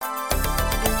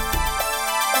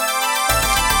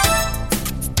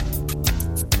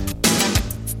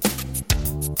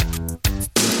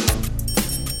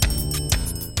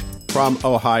From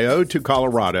Ohio to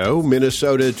Colorado,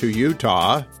 Minnesota to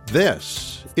Utah,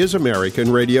 this is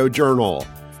American Radio Journal.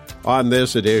 On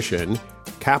this edition,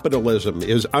 capitalism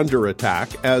is under attack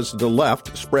as the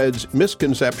left spreads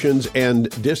misconceptions and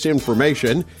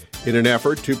disinformation in an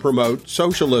effort to promote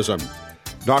socialism.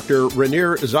 Dr.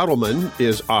 Rainer Zitelmann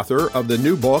is author of the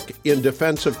new book, In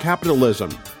Defense of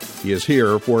Capitalism. He is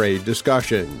here for a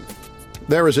discussion.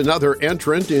 There is another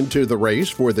entrant into the race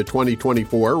for the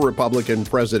 2024 Republican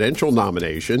presidential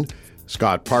nomination.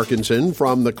 Scott Parkinson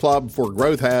from the Club for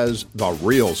Growth has the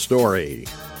real story.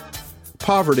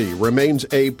 Poverty remains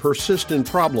a persistent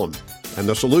problem, and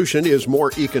the solution is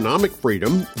more economic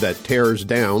freedom that tears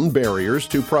down barriers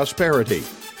to prosperity.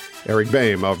 Eric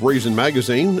Boehm of Reason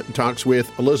Magazine talks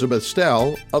with Elizabeth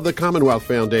Stell of the Commonwealth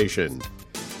Foundation.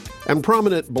 And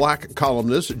prominent black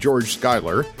columnist George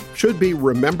Schuyler should be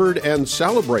remembered and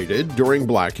celebrated during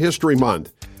Black History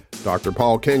Month. Dr.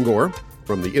 Paul Kengor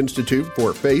from the Institute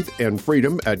for Faith and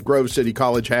Freedom at Grove City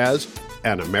College has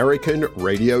an American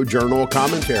Radio Journal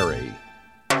commentary.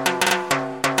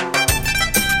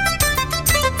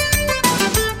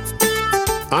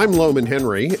 I'm Loman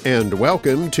Henry, and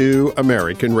welcome to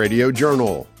American Radio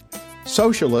Journal.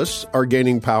 Socialists are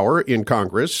gaining power in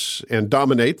Congress and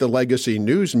dominate the legacy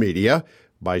news media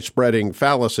by spreading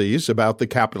fallacies about the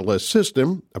capitalist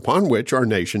system upon which our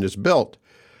nation is built.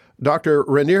 Dr.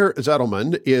 Rainer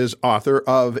Zitelmann is author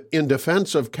of In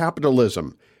Defense of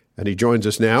Capitalism, and he joins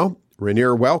us now.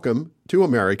 Rainer, welcome to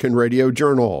American Radio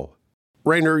Journal.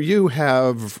 Rainer, you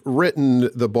have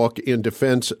written the book In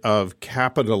Defense of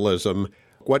Capitalism.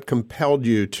 What compelled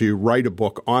you to write a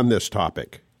book on this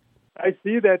topic? I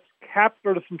see that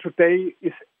capitalism today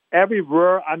is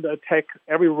everywhere under attack,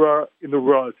 everywhere in the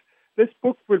world. This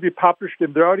book will be published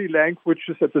in 30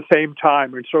 languages at the same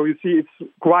time. And so you see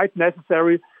it's quite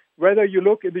necessary, whether you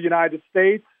look in the United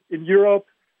States, in Europe,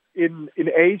 in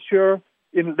Asia,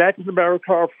 in Latin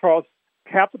America, of course,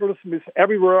 capitalism is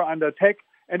everywhere under attack.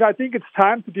 And I think it's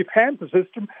time to defend the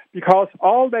system because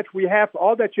all that we have,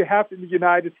 all that you have in the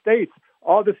United States,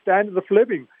 all the standards of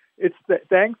living, it's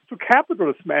thanks to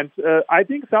capitalism. And I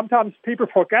think sometimes people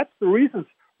forget the reasons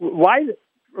why,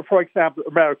 for example,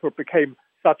 America became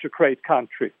such a great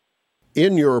country.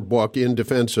 In your book, In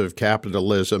Defense of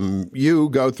Capitalism, you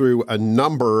go through a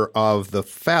number of the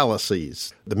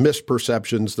fallacies, the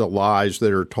misperceptions, the lies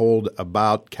that are told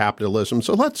about capitalism.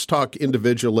 So let's talk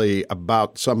individually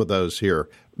about some of those here,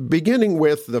 beginning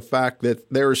with the fact that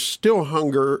there's still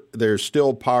hunger, there's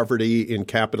still poverty in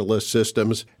capitalist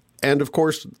systems. And of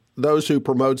course, those who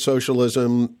promote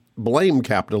socialism blame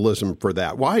capitalism for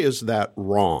that. Why is that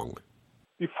wrong?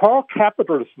 Before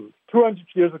capitalism, 200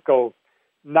 years ago,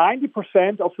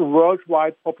 90% of the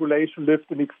worldwide population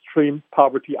lived in extreme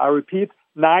poverty. I repeat,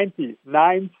 90%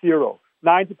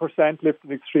 lived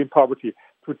in extreme poverty.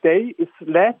 Today, it's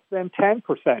less than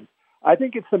 10%. I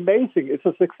think it's amazing. It's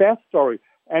a success story.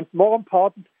 And more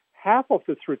important, half of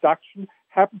this reduction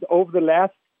happened over the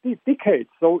last decade.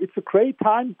 So it's a great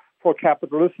time for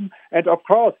capitalism. And of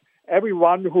course,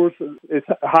 everyone who is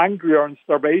hungry or in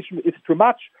starvation is too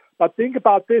much. But think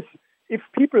about this. If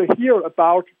people hear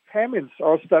about famines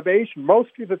or starvation,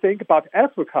 mostly they think about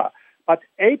Africa. But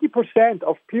 80%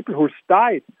 of people who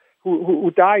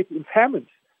died in famines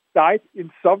died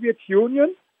in Soviet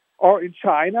Union or in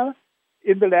China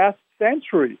in the last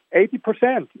century.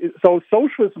 80%. So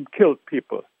socialism killed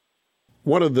people.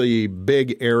 One of the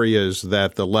big areas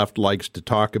that the left likes to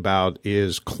talk about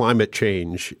is climate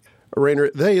change. Rainer,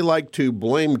 they like to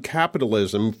blame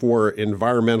capitalism for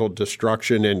environmental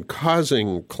destruction and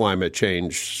causing climate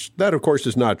change. That, of course,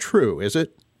 is not true, is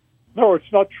it? No,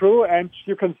 it's not true. And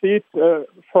you can see it,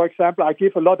 for example, I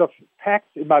give a lot of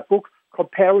facts in my book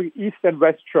comparing East and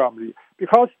West Germany,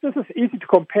 because this is easy to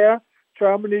compare.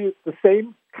 Germany, the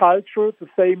same culture, the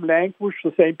same language,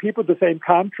 the same people, the same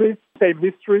country, same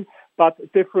history, but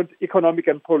different economic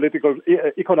and political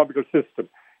economical system.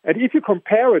 And if you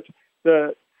compare it,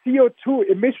 the CO2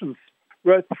 emissions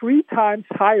were three times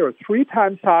higher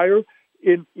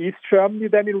in East Germany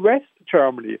than in West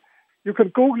Germany. You can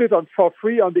Google it for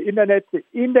free on the internet, the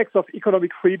Index of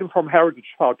Economic Freedom from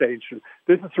Heritage Foundation.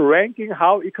 This is ranking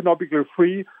how economically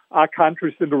free are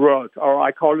countries in the world, or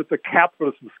I call it the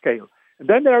capitalism scale. And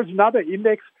then there's another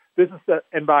index. This is the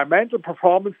Environmental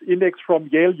Performance Index from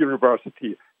Yale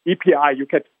University, EPI. You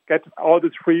get all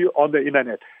this free on the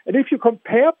internet. And if you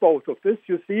compare both of this,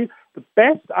 you see the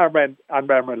best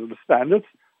environmental standards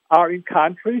are in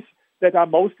countries that are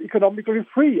most economically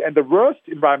free, and the worst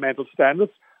environmental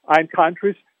standards are in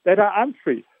countries that are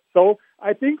unfree. So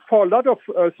I think for a lot of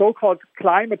so-called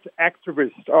climate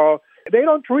activists or They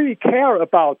don't really care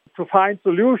about to find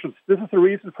solutions. This is the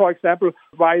reason, for example,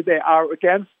 why they are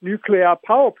against nuclear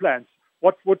power plants.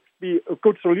 What would be a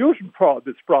good solution for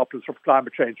these problems of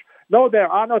climate change? No, they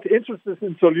are not interested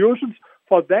in solutions.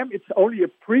 For them, it's only a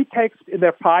pretext in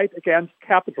their fight against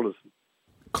capitalism.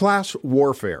 Class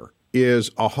warfare is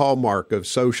a hallmark of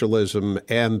socialism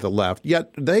and the left,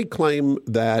 yet they claim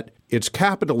that it's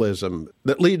capitalism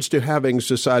that leads to having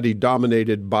society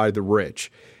dominated by the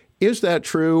rich. Is that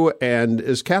true? And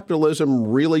is capitalism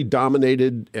really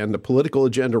dominated and the political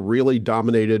agenda really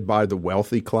dominated by the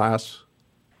wealthy class?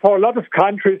 For a lot of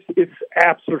countries, it's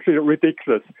absolutely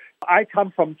ridiculous. I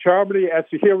come from Germany, as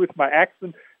you hear with my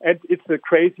accent, and it's a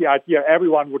crazy idea.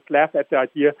 Everyone would laugh at the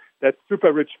idea that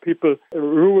super rich people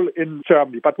rule in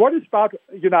Germany. But what is about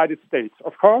the United States?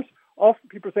 Of course, often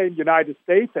people say in the United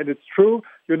States, and it's true,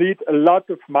 you need a lot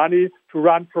of money to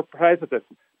run for president.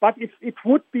 But if it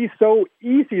would be so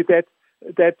easy that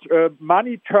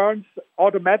money turns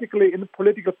automatically into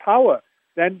political power,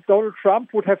 then Donald Trump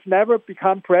would have never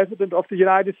become president of the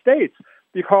United States.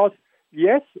 Because,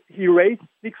 yes, he raised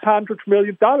 $600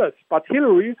 million, but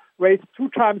Hillary raised 2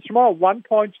 times more,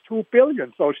 $1.2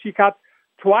 billion. So she got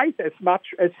twice as much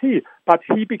as he, but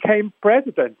he became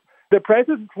president. The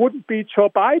president wouldn't be Joe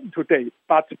Biden today,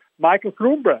 but Michael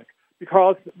Bloomberg,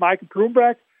 because Michael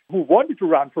Bloomberg, who wanted to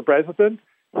run for president,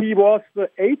 he was the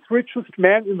 8th richest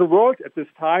man in the world at this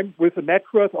time with a net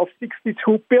worth of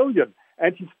 $62 billion.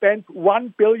 And he spent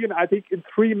 $1 billion, I think, in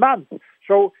 3 months.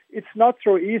 So it's not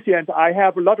so easy. And I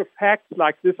have a lot of facts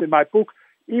like this in my book.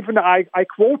 Even I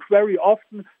quote very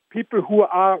often people who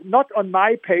are not on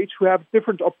my page who have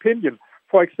different opinion.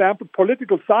 For example,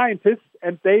 political scientists,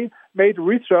 and they made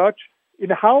research in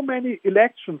how many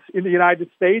elections in the United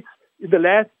States in the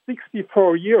last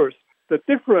 64 years, the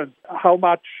difference, how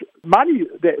much money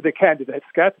the candidates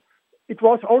get, it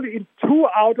was only in two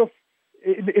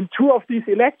of these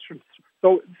elections.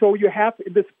 So you have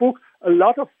in this book a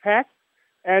lot of facts,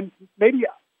 and maybe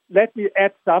let me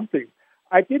add something.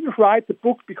 I didn't write the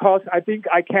book because I think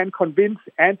I can convince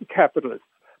anti-capitalists,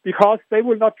 because they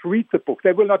will not read the book,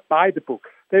 they will not buy the book.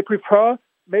 They prefer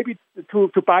maybe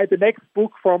to buy the next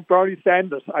book from Bernie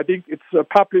Sanders. I think it's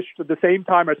published at the same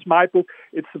time as my book.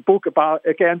 It's a book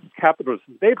against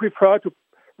capitalism. They prefer to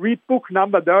read book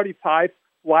number 35,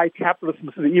 Why Capitalism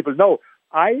is Evil. No,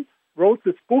 I wrote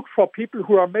this book for people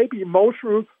who are maybe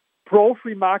emotional,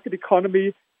 pro-free market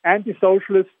economy,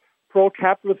 anti-socialist,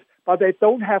 pro-capitalist, but they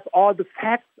don't have all the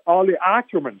facts, all the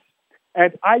arguments.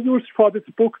 And I used for this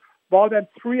book more than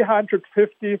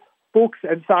 350 books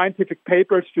and scientific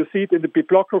papers. You see it in the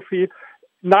bibliography,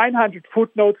 900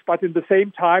 footnotes, but in the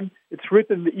same time, it's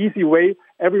written in an easy way.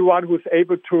 Everyone who's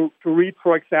able to read,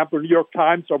 for example, New York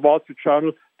Times or Wall Street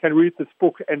Journal can read this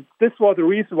book. And this was the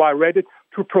reason why I read it,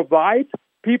 to provide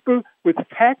people with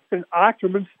facts and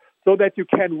arguments so that you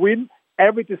can win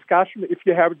every discussion if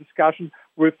you have a discussion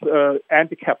with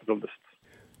anti-capitalists.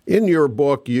 In your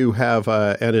book, you have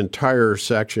an entire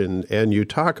section, and you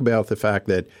talk about the fact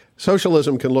that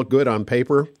socialism can look good on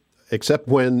paper, except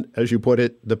when, as you put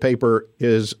it, the paper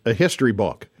is a history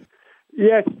book.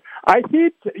 Yes, I see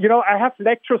it. I have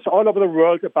lectures all over the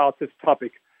world about this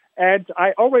topic. And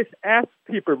I always ask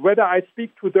people, whether I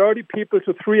speak to 30 people,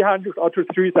 to 300 or to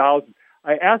 3,000,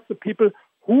 I ask the people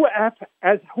who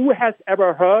has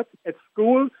ever heard at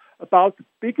school about the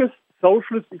biggest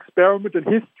socialist experiment in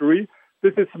history.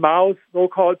 This is Mao's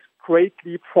so-called Great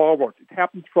Leap Forward. It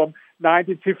happened from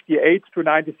 1958 to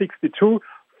 1962.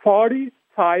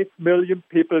 45 million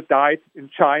people died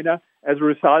in China as a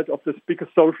result of this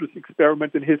biggest socialist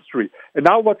experiment in history. And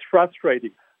now what's frustrating,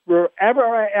 wherever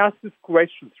I ask these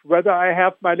questions, whether I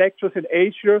have my lectures in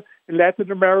Asia, in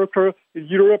Latin America, in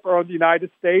Europe, or in the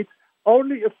United States,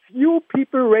 only a few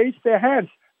people raise their hands.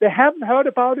 They haven't heard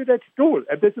about it at school.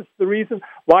 And this is the reason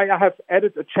why I have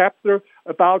added a chapter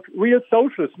about real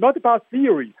socialists, not about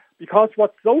theory. Because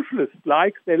what socialists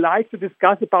like, they like to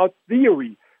discuss about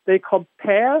theory. They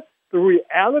compare the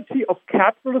reality of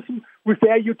capitalism with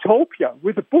their utopia,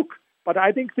 with a book. But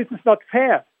I think this is not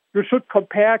fair. You should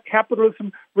compare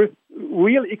capitalism with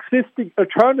real existing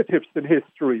alternatives in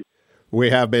history. We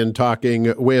have been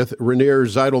talking with Rainer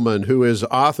Zitelmann, who is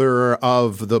author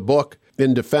of the book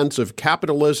In Defense of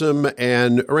Capitalism.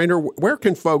 And Rainer, where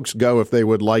can folks go if they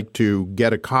would like to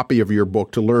get a copy of your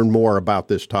book to learn more about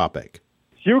this topic?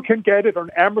 You can get it on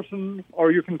Amazon,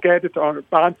 or you can get it on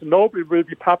Barnes & Noble. It will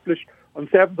be published on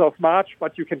 7th of March,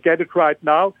 but you can get it right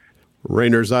now.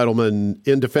 Rainer Zitelmann,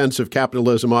 In Defense of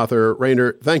Capitalism author.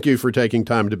 Rainer, thank you for taking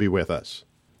time to be with us.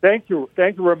 Thank you.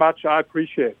 Thank you very much. I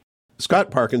appreciate it.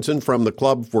 Scott Parkinson from the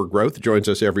Club for Growth joins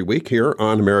us every week here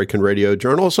on American Radio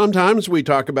Journal. Sometimes we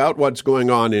talk about what's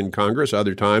going on in Congress.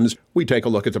 Other times we take a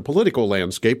look at the political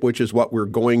landscape, which is what we're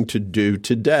going to do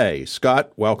today.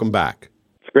 Scott, welcome back.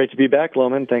 It's great to be back,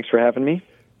 Loman. Thanks for having me.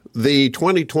 The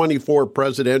 2024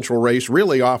 presidential race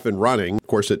really off and running. Of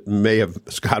course, it may have,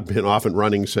 Scott, been off and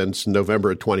running since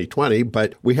November of 2020,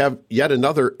 but we have yet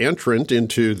another entrant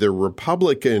into the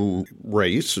Republican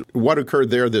race. What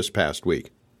occurred there this past week?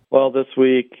 Well, this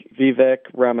week, Vivek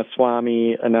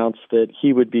Ramaswamy announced that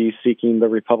he would be seeking the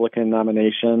Republican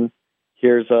nomination.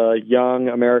 Here's a young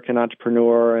American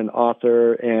entrepreneur and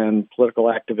author and political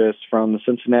activist from the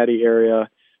Cincinnati area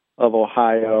of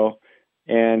Ohio,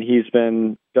 and he's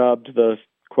been dubbed the,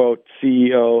 quote,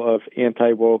 CEO of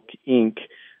Anti-Woke Inc.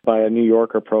 by a New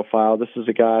Yorker profile. This is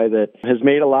a guy that has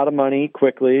made a lot of money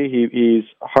quickly. He's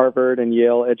Harvard and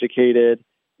Yale educated,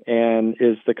 and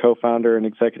is the co-founder and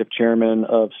executive chairman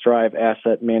of Strive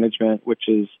Asset Management, which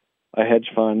is a hedge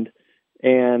fund.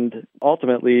 And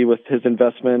ultimately, with his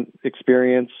investment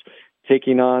experience,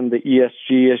 taking on the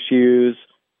ESG issues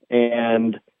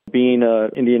and being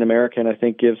an Indian American, I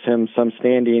think gives him some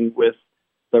standing with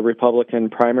the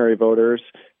Republican primary voters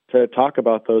to talk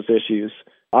about those issues.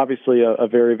 Obviously, a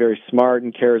very, very smart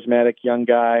and charismatic young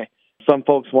guy. Some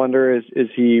folks wonder, is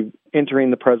he entering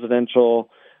the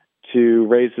presidential to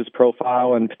raise his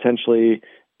profile and potentially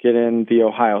get in the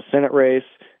Ohio Senate race?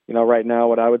 You know, right now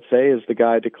what I would say is the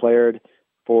guy declared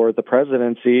for the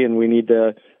presidency, and we need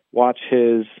to watch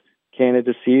his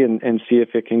candidacy and see if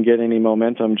it can get any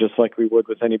momentum, just like we would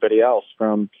with anybody else,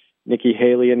 from Nikki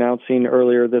Haley announcing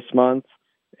earlier this month,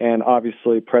 and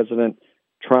obviously President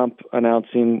Trump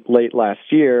announcing late last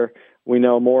year. We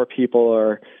know more people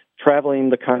are traveling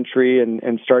the country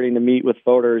and starting to meet with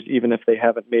voters, even if they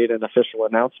haven't made an official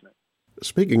announcement.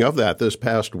 Speaking of that, this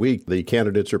past week, the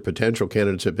candidates or potential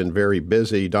candidates have been very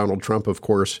busy. Donald Trump, of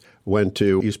course, went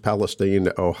to East Palestine,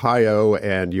 Ohio,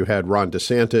 and you had Ron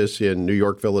DeSantis in New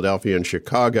York, Philadelphia, and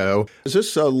Chicago. Is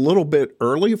this a little bit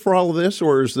early for all of this,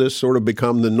 or has this sort of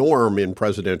become the norm in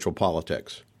presidential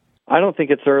politics? I don't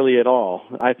think it's early at all.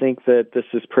 I think that this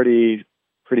is pretty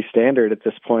standard at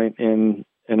this point in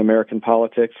American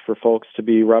politics for folks to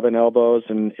be rubbing elbows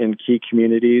in key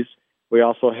communities. We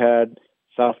also had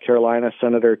South Carolina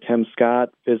Senator Tim Scott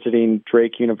visiting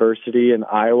Drake University in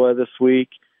Iowa this week,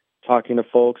 talking to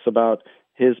folks about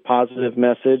his positive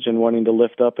message and wanting to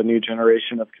lift up a new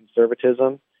generation of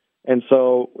conservatism. And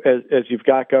so as you've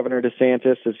got Governor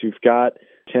DeSantis, as you've got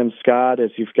Tim Scott,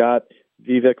 as you've got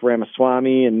Vivek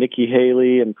Ramaswamy and Nikki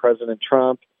Haley and President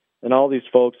Trump and all these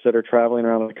folks that are traveling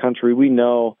around the country, we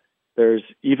know there's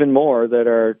even more that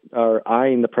are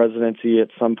eyeing the presidency at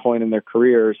some point in their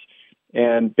careers.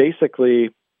 And basically,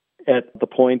 at the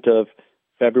point of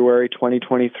February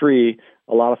 2023,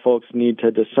 a lot of folks need to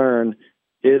discern,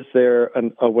 is there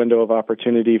a window of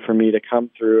opportunity for me to come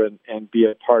through and be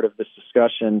a part of this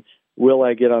discussion? Will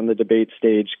I get on the debate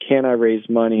stage? Can I raise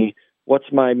money? What's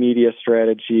my media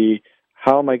strategy?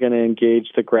 How am I going to engage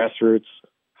the grassroots?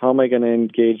 How am I going to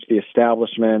engage the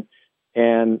establishment?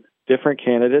 And different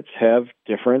candidates have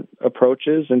different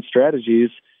approaches and strategies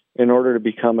in order to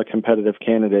become a competitive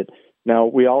candidate. Now,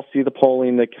 we all see the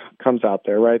polling that comes out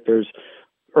there, right? There's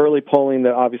early polling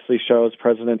that obviously shows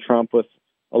President Trump with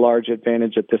a large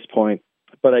advantage at this point.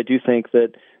 But I do think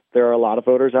that there are a lot of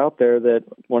voters out there that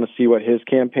want to see what his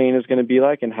campaign is going to be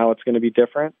like and how it's going to be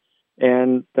different.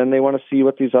 And then they want to see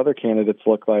what these other candidates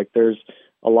look like. There's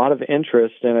a lot of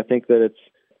interest, and I think that it's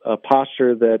a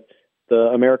posture that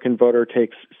the American voter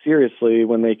takes seriously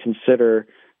when they consider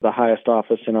the highest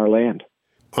office in our land.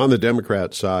 On the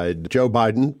Democrat side, Joe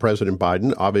Biden, President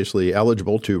Biden, obviously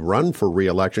eligible to run for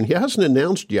re-election. He hasn't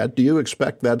announced yet. Do you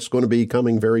expect that's going to be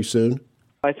coming very soon?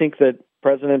 I think that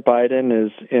President Biden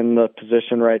is in the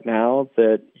position right now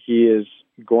that he is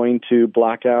going to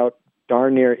block out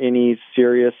darn near any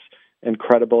serious and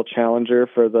credible challenger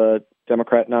for the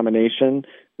Democrat nomination.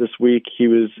 This week, he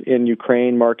was in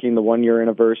Ukraine marking the one-year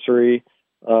anniversary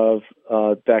of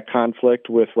that conflict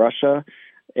with Russia.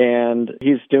 And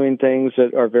he's doing things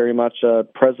that are very much a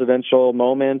presidential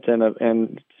moment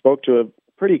and spoke to a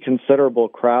pretty considerable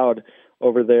crowd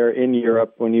over there in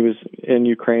Europe when he was in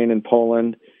Ukraine and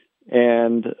Poland.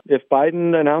 And if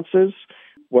Biden announces,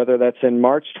 whether that's in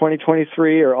March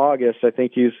 2023 or August, I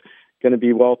think he's going to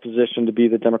be well positioned to be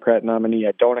the Democrat nominee.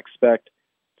 I don't expect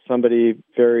somebody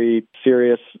very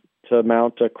serious to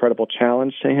mount a credible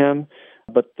challenge to him.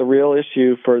 But the real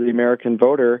issue for the American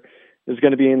voter is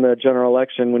going to be in the general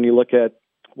election when you look at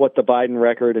what the Biden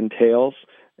record entails.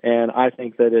 And I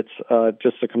think that it's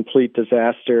just a complete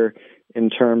disaster in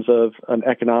terms of an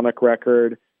economic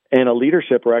record and a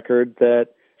leadership record that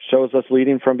shows us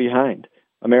leading from behind.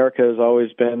 America has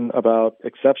always been about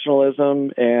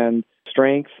exceptionalism and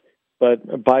strength, but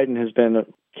Biden has been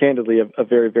candidly a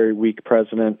very, very weak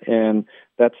president, and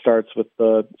that starts with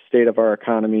the state of our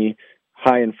economy,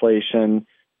 high inflation,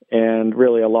 and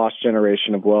really a lost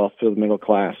generation of wealth for the middle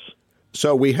class.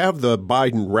 So we have the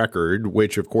Biden record,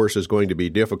 which of course is going to be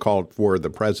difficult for the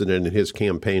president and his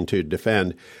campaign to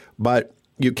defend, but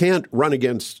you can't run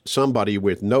against somebody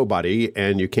with nobody,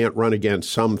 and you can't run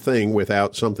against something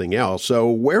without something else.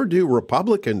 So where do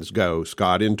Republicans go,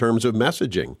 Scott, in terms of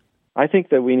messaging? I think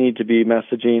that we need to be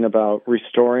messaging about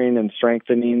restoring and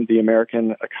strengthening the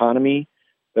American economy,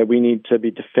 that we need to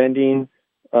be defending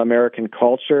American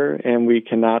culture, and we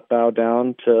cannot bow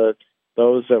down to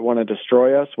those that want to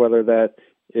destroy us, whether that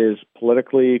is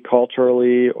politically,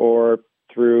 culturally, or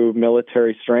through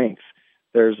military strength.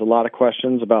 There's a lot of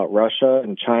questions about Russia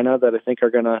and China that I think are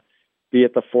going to be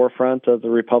at the forefront of the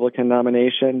Republican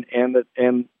nomination and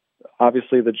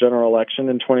obviously the general election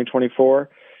in 2024.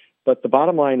 But the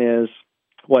bottom line is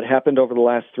what happened over the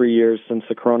last 3 years since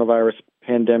the coronavirus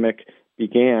pandemic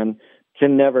began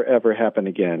can never, ever happen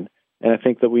again. And I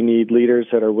think that we need leaders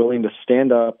that are willing to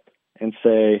stand up and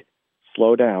say,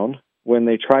 slow down, when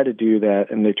they try to do that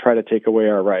and they try to take away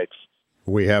our rights.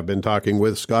 We have been talking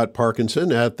with Scott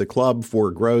Parkinson at the Club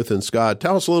for Growth. And Scott,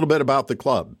 tell us a little bit about the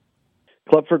club.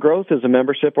 Club for Growth is a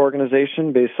membership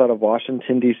organization based out of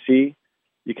Washington, D.C.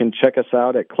 You can check us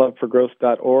out at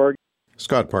clubforgrowth.org.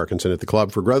 Scott Parkinson at the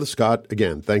Club for Growth. Scott,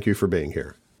 again, thank you for being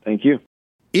here. Thank you.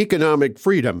 Economic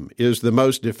freedom is the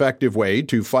most effective way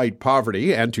to fight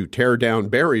poverty and to tear down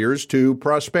barriers to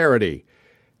prosperity.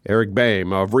 Eric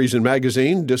Boehm of Reason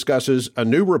Magazine discusses a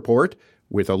new report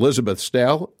with Elizabeth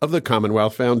Stell of the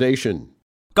Commonwealth Foundation.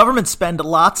 Governments spend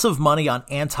lots of money on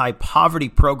anti-poverty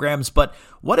programs, but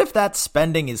what if that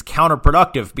spending is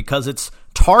counterproductive because it's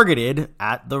targeted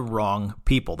at the wrong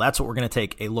people? That's what we're going to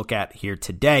take a look at here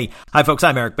today. Hi, folks.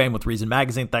 I'm Eric Boehm with Reason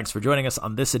Magazine. Thanks for joining us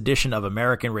on this edition of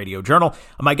American Radio Journal.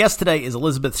 My guest today is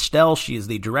Elizabeth Stell. She is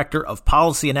the Director of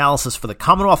Policy Analysis for the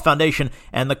Commonwealth Foundation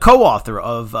and the co-author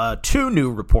of two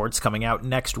new reports coming out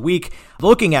next week,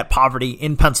 looking at poverty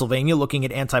in Pennsylvania, looking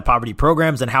at anti-poverty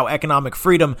programs and how economic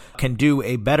freedom can do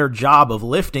a better job of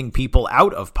lifting people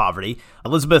out of poverty.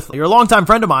 Elizabeth, you're a longtime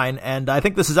friend of mine, and I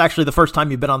think this is actually the first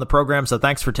time you've been on the program, so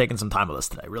thanks for taking some time with us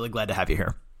today. Really glad to have you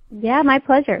here. Yeah, my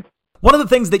pleasure. One of the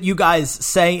things that you guys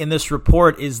say in this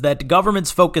report is that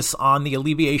government's focus on the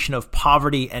alleviation of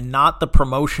poverty and not the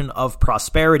promotion of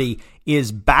prosperity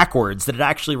is backwards, that it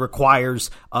actually requires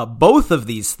both of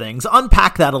these things.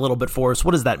 Unpack that a little bit for us.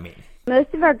 What does that mean?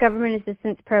 Most of our government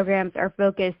assistance programs are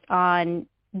focused on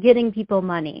getting people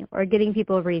money or getting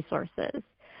people resources,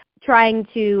 trying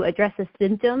to address the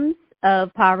symptoms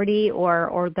of poverty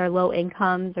or their low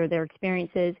incomes or their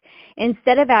experiences,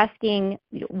 instead of asking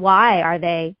why are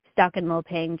they stuck in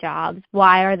low-paying jobs,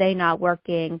 why are they not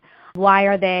working, why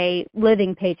are they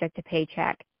living paycheck to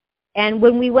paycheck. And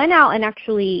when we went out and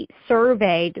actually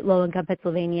surveyed low-income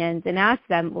Pennsylvanians and asked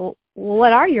them, well,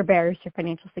 what are your barriers to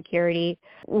financial security?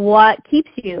 What keeps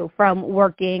you from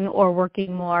working or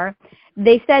working more?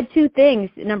 They said two things.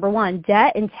 Number one,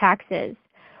 debt and taxes,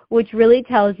 which really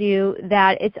tells you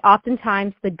that it's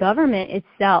oftentimes the government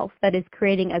itself that is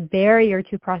creating a barrier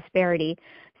to prosperity.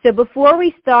 So before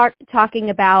we start talking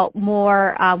about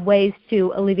more ways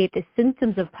to alleviate the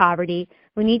symptoms of poverty,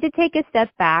 we need to take a step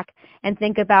back and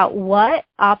think about what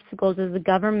obstacles does the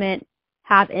government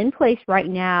have in place right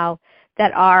now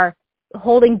that are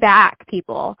holding back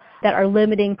people, that are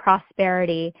limiting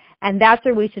prosperity, and that's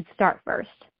where we should start first.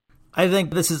 I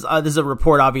think this is a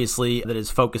report, obviously, that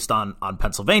is focused on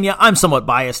Pennsylvania. I'm somewhat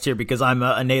biased here because I'm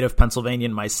a native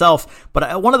Pennsylvanian myself.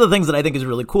 But one of the things that I think is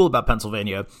really cool about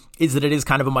Pennsylvania is that it is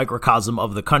kind of a microcosm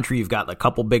of the country. You've got a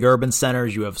couple big urban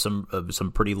centers. You have some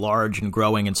pretty large and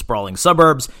growing and sprawling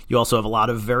suburbs. You also have a lot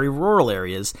of very rural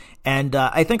areas. And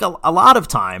I think a lot of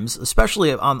times,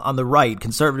 especially on the right,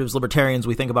 conservatives, libertarians,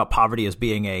 we think about poverty as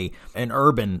being an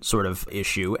urban sort of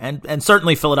issue. And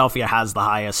certainly Philadelphia has the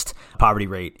highest poverty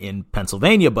rate in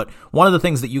Pennsylvania. But one of the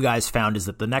things that you guys found is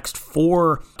that the next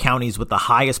 4 counties with the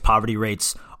highest poverty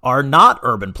rates are not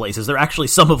urban places. They're actually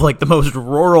some of the most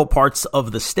rural parts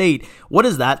of the state. What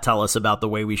does that tell us about the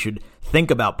way we should think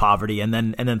about poverty and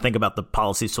then think about the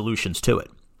policy solutions to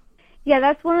it? Yeah,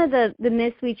 that's one of the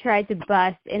myths we tried to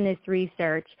bust in this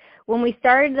research. When we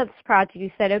started this project,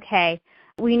 we said, okay,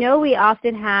 we know we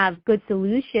often have good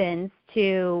solutions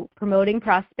to promoting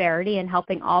prosperity and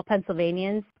helping all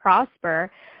Pennsylvanians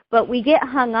prosper, but we get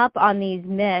hung up on these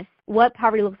myths what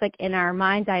poverty looks like in our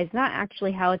mind's eye is not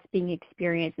actually how it's being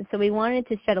experienced. And so we wanted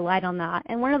to shed a light on that.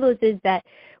 And one of those is that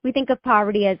we think of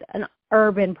poverty as an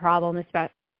urban problem,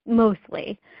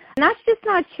 mostly. And that's just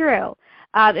not true.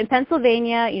 In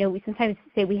Pennsylvania, we sometimes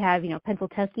say we have,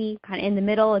 Pennsylvania kind of in the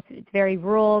middle. It's very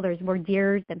rural. There's more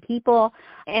deers than people.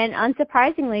 And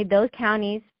unsurprisingly, those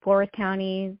counties, Forest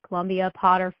County, Columbia,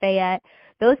 Potter, Fayette,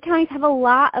 those counties have a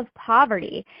lot of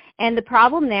poverty. And the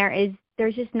problem there is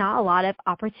there's just not a lot of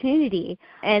opportunity.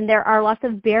 And there are lots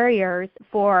of barriers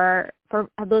for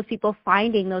those people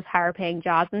finding those higher paying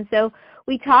jobs. And so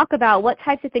we talk about what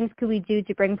types of things could we do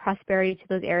to bring prosperity to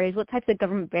those areas, what types of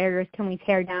government barriers can we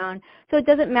tear down, so it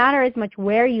doesn't matter as much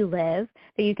where you live,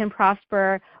 that you can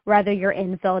prosper, whether you're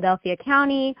in Philadelphia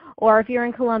County or if you're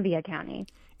in Columbia County.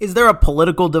 Is there a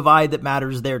political divide that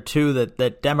matters there too,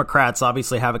 that Democrats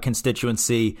obviously have a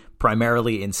constituency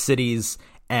primarily in cities,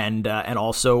 and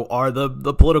also are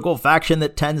the political faction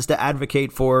that tends to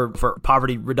advocate for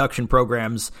poverty reduction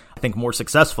programs, I think more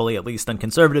successfully at least than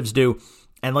conservatives do?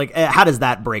 And how does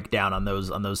that break down on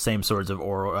those same sorts of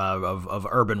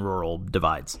urban rural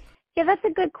divides? Yeah, that's a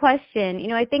good question.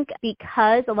 I think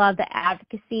because a lot of the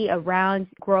advocacy around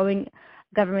growing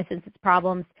government assistance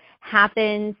problems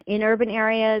happens in urban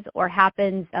areas or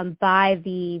happens by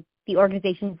the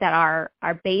organizations that are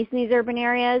based in these urban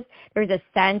areas, there's a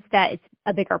sense that it's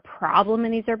a bigger problem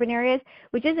in these urban areas,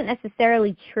 which isn't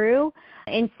necessarily true.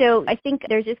 And so I think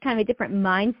there's just kind of a different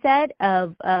mindset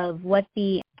of what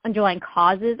the underlying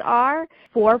causes are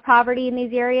for poverty in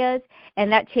these areas,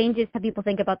 and that changes how people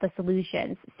think about the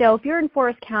solutions. So if you're in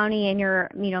Forest County and you're,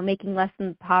 making less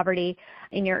than poverty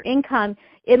in your income,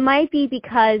 it might be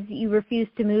because you refuse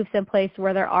to move someplace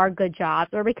where there are good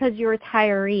jobs, or because you're a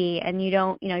retiree and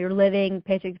you're living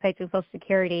paycheck to paycheck Social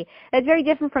Security. That's very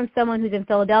different from someone who's in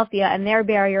Philadelphia and their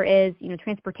barrier is,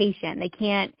 transportation. They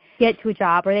can't get to a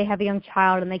job, or they have a young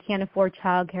child and they can't afford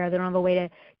childcare. They don't have a way to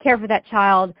care for that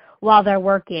child while they're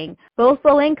working. Both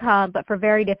low income, but for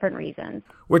very different reasons.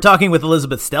 We're talking with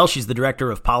Elizabeth Stell. She's the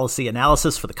Director of Policy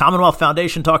Analysis for the Commonwealth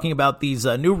Foundation, talking about these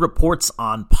new reports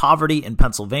on poverty in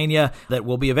Pennsylvania that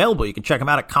will be available. You can check them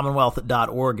out at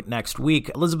commonwealth.org next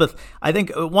week. Elizabeth, I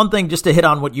think one thing just to hit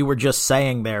on what you were just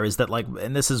saying there is that,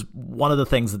 and this is one of the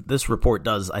things that this report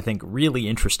does, I think, really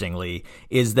interestingly,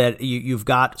 is that you've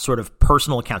got sort of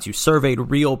personal accounts. You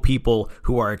surveyed real people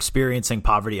who are experiencing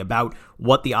poverty about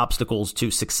what the obstacles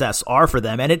to success are for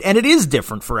them. And it is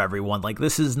different for everyone.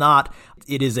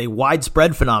 It is a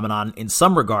widespread phenomenon in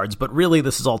some regards, but really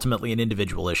this is ultimately an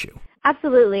individual issue.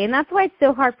 Absolutely. And that's why it's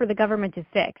so hard for the government to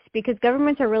fix, because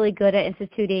governments are really good at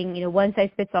instituting,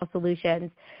 one-size-fits-all solutions.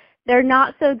 They're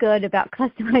not so good about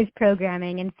customized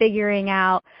programming and figuring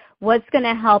out what's going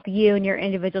to help you in your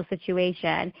individual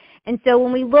situation. And so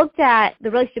when we looked at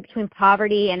the relationship between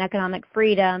poverty and economic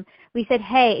freedom, we said,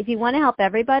 hey, if you want to help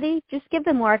everybody, just give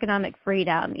them more economic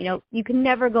freedom. You can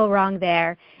never go wrong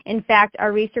there. In fact,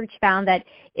 our research found that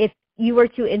if you were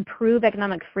to improve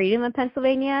economic freedom in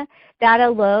Pennsylvania, that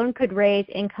alone could raise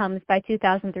incomes by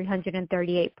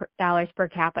 $2,338 per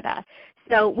capita.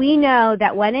 So we know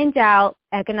that when in doubt,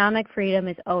 economic freedom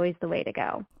is always the way to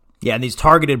go. Yeah, and these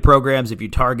targeted programs, if you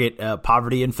target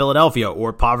poverty in Philadelphia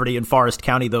or poverty in Forest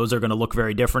County, those are going to look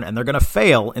very different, and they're going to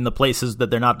fail in the places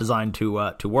that they're not designed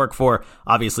to work for.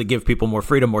 Obviously, give people more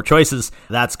freedom, more choices.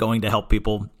 That's going to help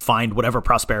people find whatever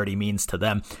prosperity means to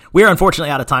them. We are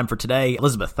unfortunately out of time for today.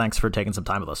 Elizabeth, thanks for taking some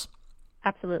time with us.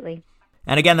 Absolutely.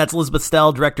 And again, that's Elizabeth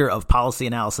Stell, Director of Policy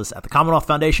Analysis at the Commonwealth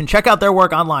Foundation. Check out their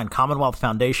work online,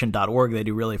 commonwealthfoundation.org. They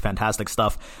do really fantastic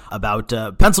stuff about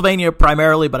Pennsylvania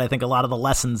primarily, but I think a lot of the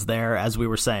lessons there, as we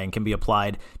were saying, can be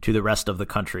applied to the rest of the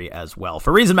country as well.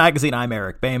 For Reason Magazine, I'm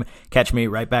Eric Boehm. Catch me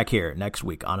right back here next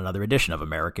week on another edition of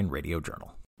American Radio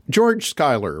Journal. George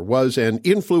Schuyler was an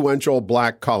influential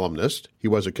black columnist. He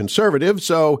was a conservative,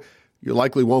 so you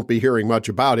likely won't be hearing much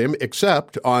about him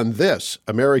except on this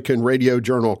American Radio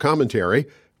Journal commentary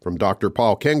from Dr.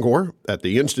 Paul Kengor at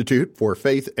the Institute for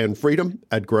Faith and Freedom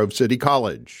at Grove City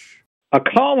College. A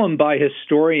column by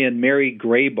historian Mary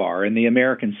Graybar in the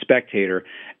American Spectator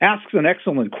asks an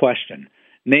excellent question,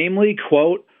 namely,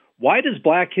 quote, why does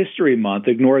Black History Month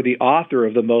ignore the author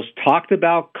of the most talked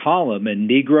about column in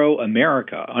Negro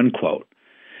America, unquote?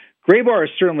 Graybar is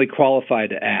certainly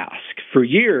qualified to ask. For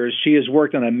years, she has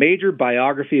worked on a major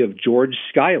biography of George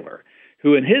Schuyler,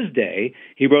 who in his day,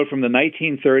 he wrote from the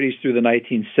 1930s through the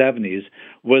 1970s,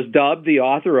 was dubbed the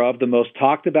author of the most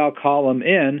talked about column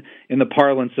in the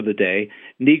parlance of the day,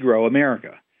 Negro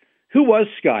America. Who was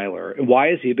Schuyler, and why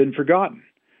has he been forgotten?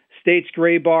 States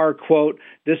Graybar, quote,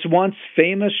 this once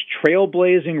famous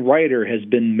trailblazing writer has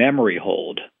been memory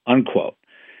holed, unquote.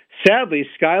 Sadly,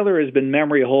 Schuyler has been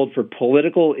memory hold for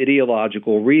political,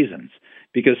 ideological reasons,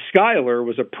 because Schuyler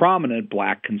was a prominent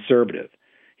black conservative.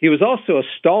 He was also a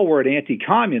stalwart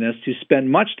anti-communist who spent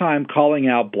much time calling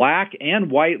out black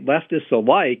and white leftists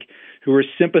alike who were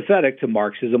sympathetic to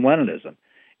Marxism-Leninism,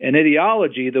 an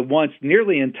ideology that once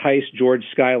nearly enticed George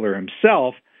Schuyler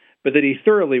himself, but that he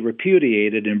thoroughly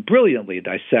repudiated and brilliantly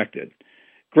dissected.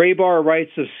 Graybar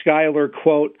writes of Schuyler,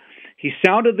 quote, "He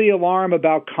sounded the alarm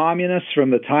about communists from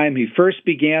the time he first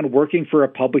began working for a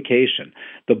publication,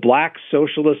 the Black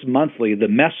Socialist Monthly, The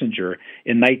Messenger,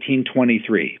 in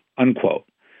 1923, unquote.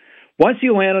 Once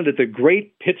he landed at the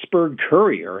great Pittsburgh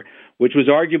Courier, which was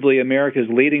arguably America's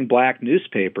leading black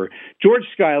newspaper, George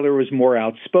Schuyler was more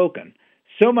outspoken,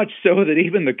 so much so that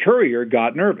even the Courier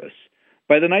got nervous.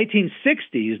 By the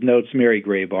 1960s, notes Mary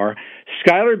Graybar,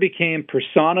 Schuyler became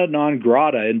persona non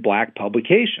grata in black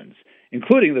publications,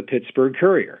 including the Pittsburgh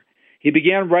Courier. He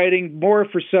began writing more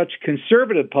for such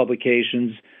conservative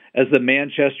publications as the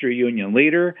Manchester Union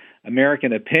Leader,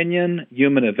 American Opinion,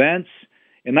 Human Events.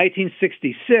 In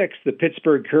 1966, the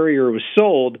Pittsburgh Courier was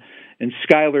sold, and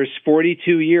Schuyler's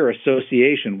 42-year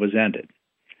association was ended.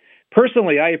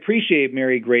 Personally, I appreciate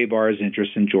Mary Graybar's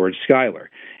interest in George Schuyler.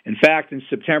 In fact, in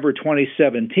September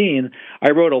 2017,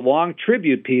 I wrote a long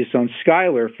tribute piece on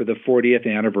Schuyler for the 40th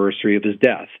anniversary of his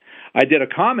death. I did a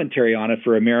commentary on it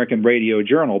for American Radio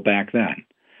Journal back then.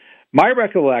 My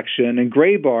recollection and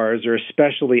Graybar's are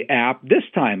especially apt this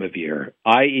time of year,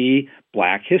 i.e.,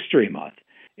 Black History Month.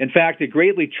 In fact, it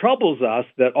greatly troubles us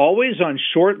that always on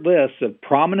short lists of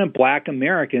prominent black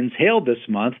Americans hailed this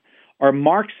month are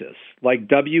Marxists like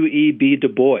W.E.B. Du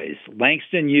Bois,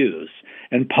 Langston Hughes,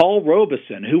 and Paul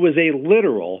Robeson, who was a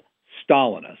literal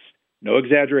Stalinist. No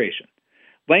exaggeration.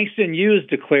 Langston Hughes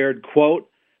declared, quote,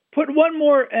 "Put one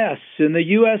more S in the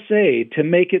USA to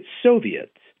make it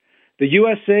Soviet. The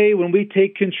USA, when we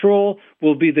take control,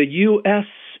 will be the USSA."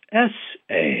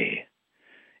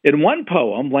 In one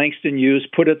poem, Langston Hughes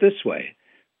put it this way,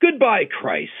 "Goodbye,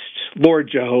 Christ, Lord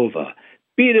Jehovah,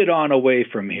 beat it on away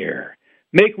from here.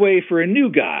 Make way for a new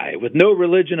guy with no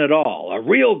religion at all, a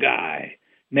real guy,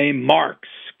 named Marx,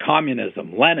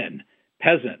 communism, Lenin,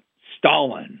 peasant,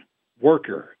 Stalin,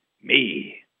 worker,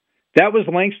 me." That was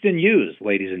Langston Hughes,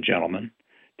 ladies and gentlemen.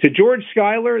 To George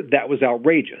Schuyler, that was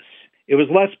outrageous. It was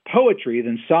less poetry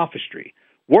than sophistry.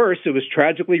 Worse, it was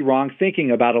tragically wrong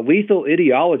thinking about a lethal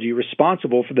ideology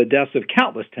responsible for the deaths of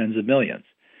countless tens of millions.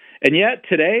 And yet,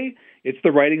 today, it's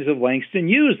the writings of Langston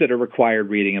Hughes that are required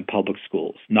reading in public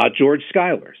schools, not George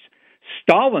Schuyler's.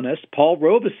 Stalinist Paul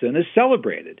Robeson is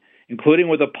celebrated, including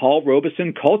with a Paul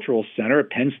Robeson Cultural Center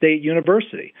at Penn State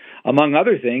University, among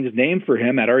other things named for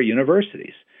him at our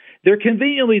universities. They're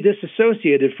conveniently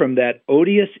disassociated from that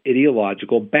odious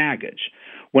ideological baggage.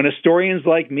 When historians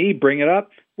like me bring it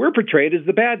up, we're portrayed as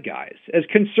the bad guys, as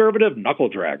conservative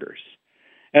knuckle-draggers.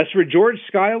 As for George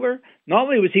Schuyler, not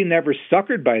only was he never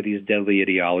suckered by these deadly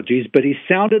ideologies, but he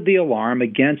sounded the alarm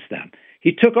against them.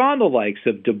 He took on the likes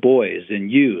of Du Bois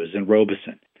and Hughes and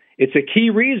Robeson. It's a key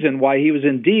reason why he was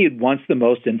indeed once the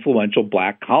most influential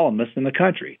black columnist in the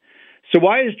country. So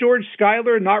why is George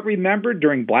Schuyler not remembered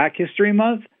during Black History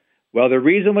Month? Well, the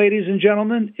reason, ladies and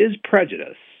gentlemen, is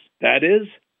prejudice. That is,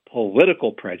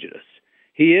 political prejudice.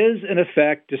 He is, in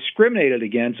effect, discriminated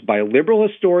against by liberal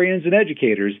historians and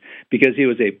educators because he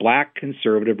was a black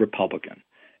conservative Republican.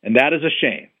 And that is a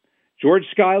shame. George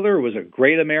Schuyler was a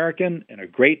great American and a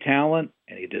great talent,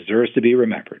 and he deserves to be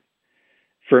remembered.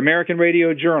 For American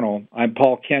Radio Journal, I'm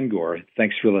Paul Kengor.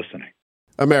 Thanks for listening.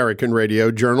 American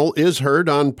Radio Journal is heard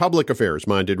on public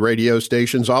affairs-minded radio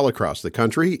stations all across the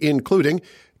country, including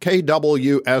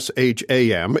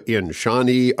KWSH-AM in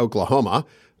Shawnee, Oklahoma,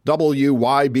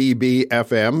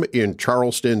 WYBB-FM in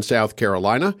Charleston, South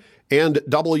Carolina, and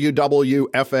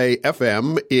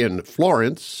WWFA-FM in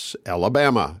Florence,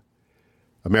 Alabama.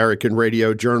 American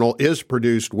Radio Journal is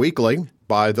produced weekly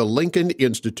by the Lincoln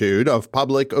Institute of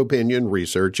Public Opinion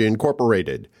Research,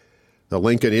 Incorporated. The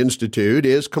Lincoln Institute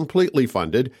is completely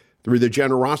funded through the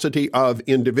generosity of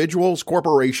individuals,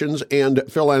 corporations, and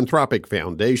philanthropic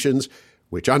foundations,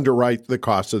 which underwrite the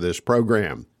costs of this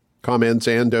program. Comments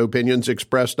and opinions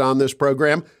expressed on this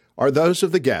program are those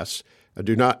of the guests and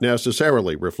do not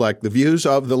necessarily reflect the views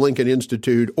of the Lincoln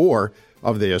Institute or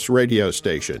of this radio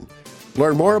station.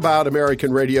 Learn more about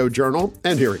American Radio Journal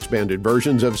and hear expanded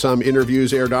versions of some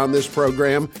interviews aired on this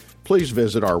program. Please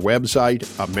visit our website,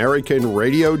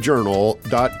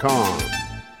 AmericanRadioJournal.com.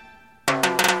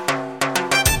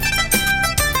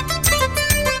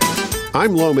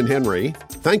 I'm Loman Henry.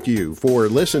 Thank you for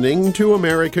listening to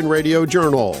American Radio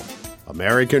Journal.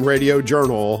 American Radio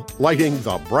Journal, lighting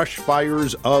the brush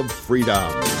fires of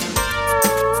freedom.